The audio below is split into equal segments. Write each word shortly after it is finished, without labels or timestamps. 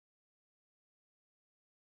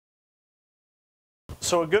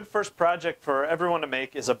So a good first project for everyone to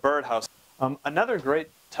make is a birdhouse. Another great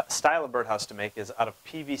style of birdhouse to make is out of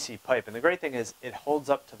PVC pipe. And the great thing is it holds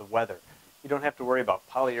up to the weather. You don't have to worry about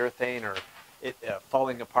polyurethane or it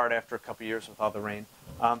falling apart after a couple years with all the rain.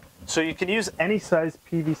 So you can use any size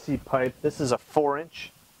PVC pipe. This is a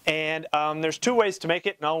 4-inch. And there's two ways to make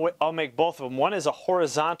it, and I'll make both of them. One is a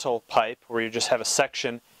horizontal pipe where you just have a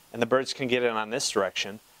section and the birds can get in on this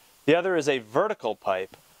direction. The other is a vertical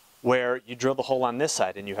pipe where you drill the hole on this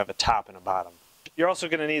side and you have a top and a bottom. You're also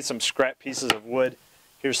going to need some scrap pieces of wood.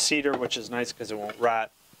 Here's cedar, which is nice because it won't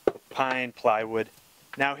rot, pine, plywood.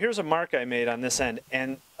 Now here's a mark I made on this end,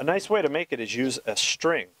 and a nice way to make it is use a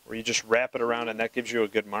string where you just wrap it around and that gives you a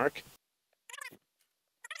good mark.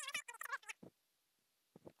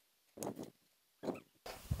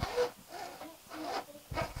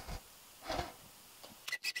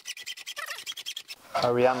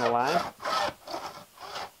 Are we on the line?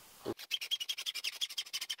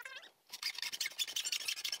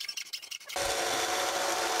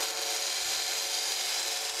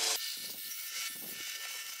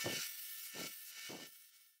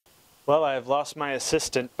 Well, I've lost my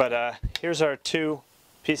assistant, but here's our two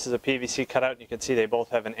pieces of PVC cut out, and you can see they both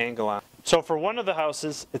have an angle on. So for one of the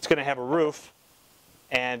houses, it's going to have a roof,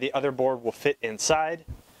 and the other board will fit inside.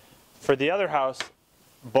 For the other house,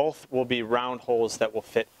 both will be round holes that will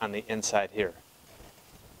fit on the inside here.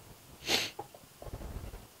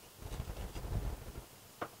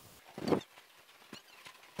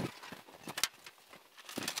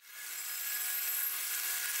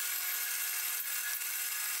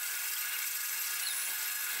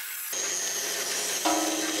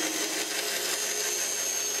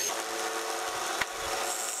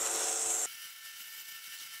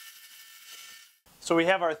 So we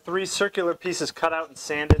have our 3 circular pieces cut out and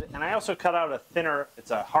sanded, and I also cut out a thinner, it's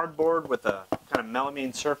a hardboard with a kind of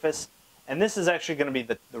melamine surface, and this is actually going to be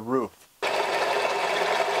the roof.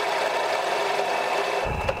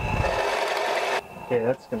 Okay,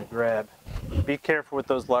 that's going to grab. Be careful with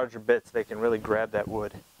those larger bits, they can really grab that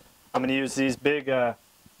wood. I'm going to use these big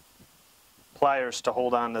pliers to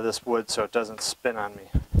hold on to this wood so it doesn't spin on me.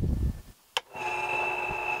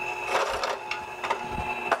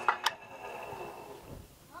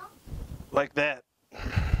 Like that.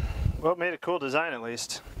 Well, it made a cool design at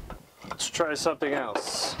least. Let's try something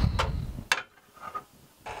else.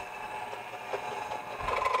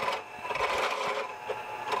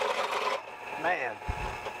 Man.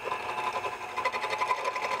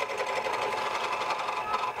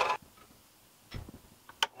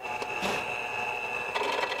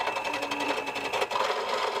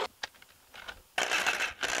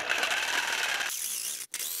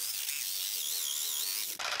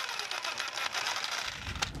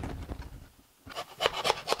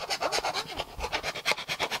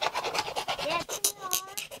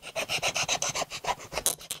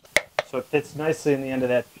 So it fits nicely in the end of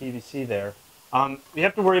that PVC there. We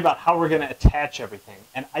have to worry about how we're going to attach everything.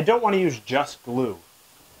 And I don't want to use just glue.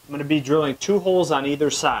 I'm going to be drilling 2 holes on either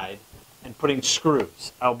side and putting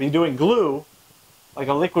screws. I'll be doing glue, like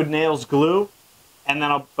a liquid nails glue, and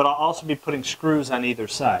then but I'll also be putting screws on either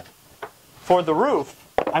side. For the roof,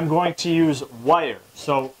 I'm going to use wire.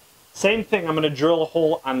 So same thing, I'm going to drill a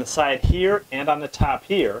hole on the side here and on the top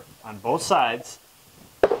here, on both sides.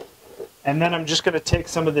 And then I'm just going to take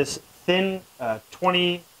some of this thin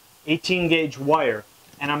 18 gauge wire,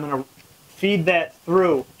 and I'm going to feed that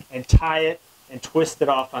through and tie it and twist it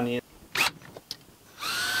off on the inside.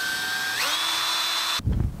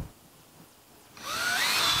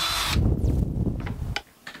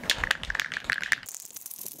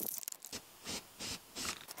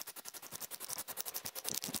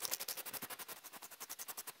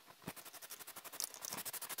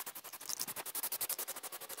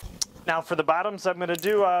 Now for the bottoms, I'm going to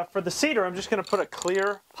do, for the cedar, I'm just going to put a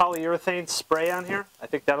clear polyurethane spray on here. I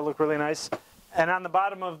think that'll look really nice. And on the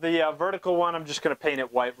bottom of the vertical one, I'm just going to paint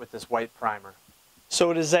it white with this white primer.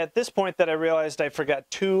 So it is at this point that I realized I forgot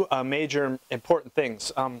 2 major important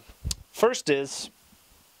things. First is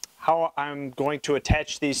how I'm going to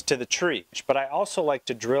attach these to the tree. But I also like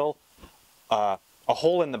to drill a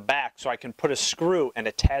hole in the back so I can put a screw and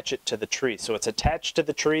attach it to the tree. So it's attached to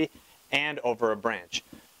the tree and over a branch.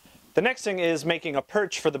 The next thing is making a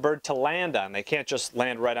perch for the bird to land on. They can't just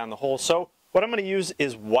land right on the hole. So what I'm going to use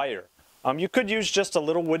is wire. You could use just a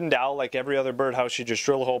little wooden dowel like every other birdhouse. You just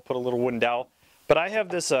drill a hole, put a little wooden dowel. But I have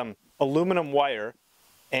this aluminum wire,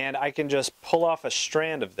 and I can just pull off a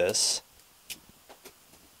strand of this.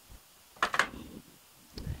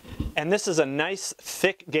 And this is a nice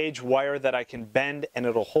thick gauge wire that I can bend, and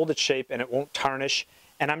it'll hold its shape and it won't tarnish.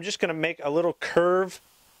 And I'm just going to make a little curve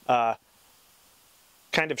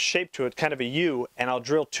kind of shape to it, kind of a U, and I'll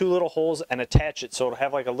drill 2 little holes and attach it so it'll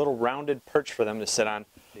have like a little rounded perch for them to sit on.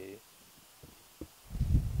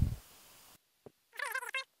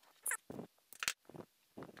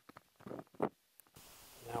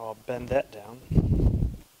 Now I'll bend that down.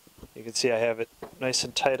 You can see I have it nice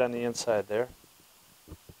and tight on the inside there.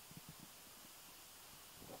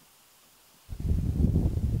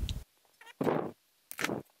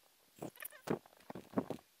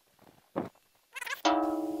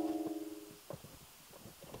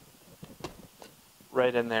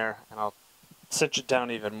 Right in there, and I'll cinch it down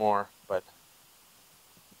even more, but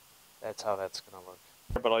that's how that's going to look.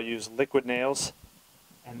 But I'll use liquid nails,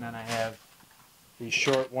 and then I have these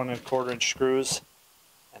short 1 1/4 inch screws,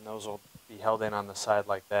 and those will be held in on the side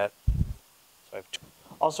like that. So I have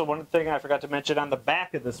also, one thing I forgot to mention on the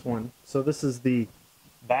back of this one, so this is the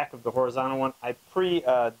back of the horizontal one, I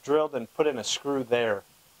pre-drilled and put in a screw there.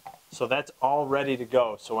 So that's all ready to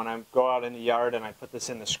go. So when I go out in the yard and I put this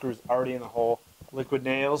in, the screw's already in the hole. Liquid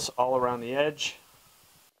nails all around the edge.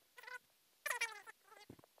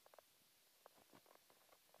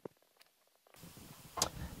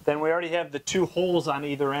 Then we already have the 2 holes on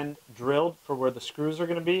either end drilled for where the screws are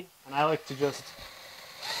going to be. And I like to just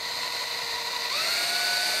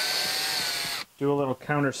do a little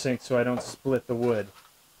countersink so I don't split the wood.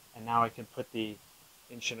 And now I can put the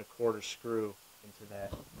 1 1/4 screw into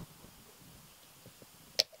that.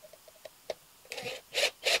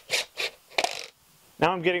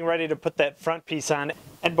 Now I'm getting ready to put that front piece on.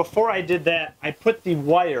 And before I did that, I put the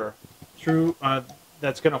wire through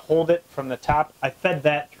that's going to hold it from the top. I fed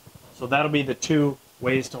that, so that'll be the 2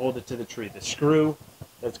 ways to hold it to the tree. The screw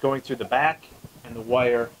that's going through the back and the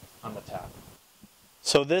wire on the top.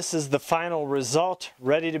 So this is the final result,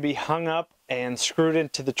 ready to be hung up and screwed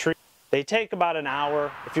into the tree. They take about an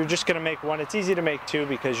hour. If you're just going to make 1, it's easy to make 2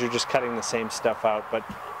 because you're just cutting the same stuff out, but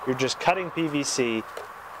you're just cutting PVC,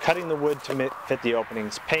 cutting the wood to fit the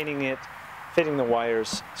openings, painting it, fitting the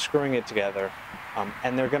wires, screwing it together,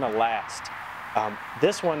 and they're going to last.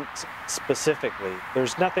 This one specifically,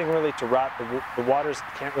 there's nothing really to rot. The waters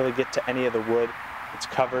can't really get to any of the wood. It's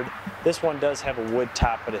covered. This one does have a wood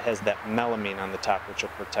top, but it has that melamine on the top, which will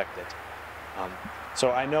protect it. So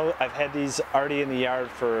I know I've had these already in the yard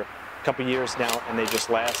for a couple years now, and they just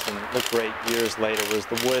last and look great years later. Whereas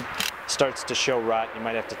the wood starts to show rot, you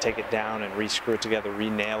might have to take it down and re-screw it together,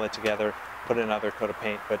 re-nail it together, put another coat of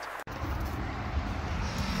paint. But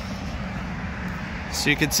so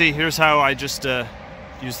you can see, here's how I just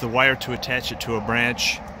use the wire to attach it to a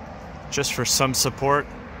branch, just for some support.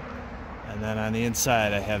 And then on the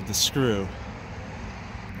inside, I have the screw.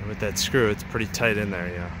 And with that screw, it's pretty tight in there,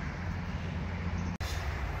 yeah.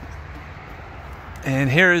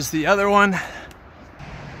 And here is the other one,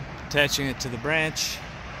 attaching it to the branch.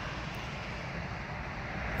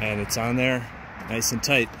 And it's on there, nice and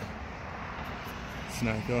tight. It's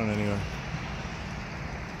not going anywhere.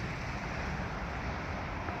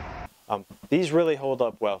 These really hold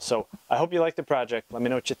up well, so I hope you like the project. Let me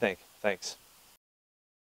know what you think. Thanks.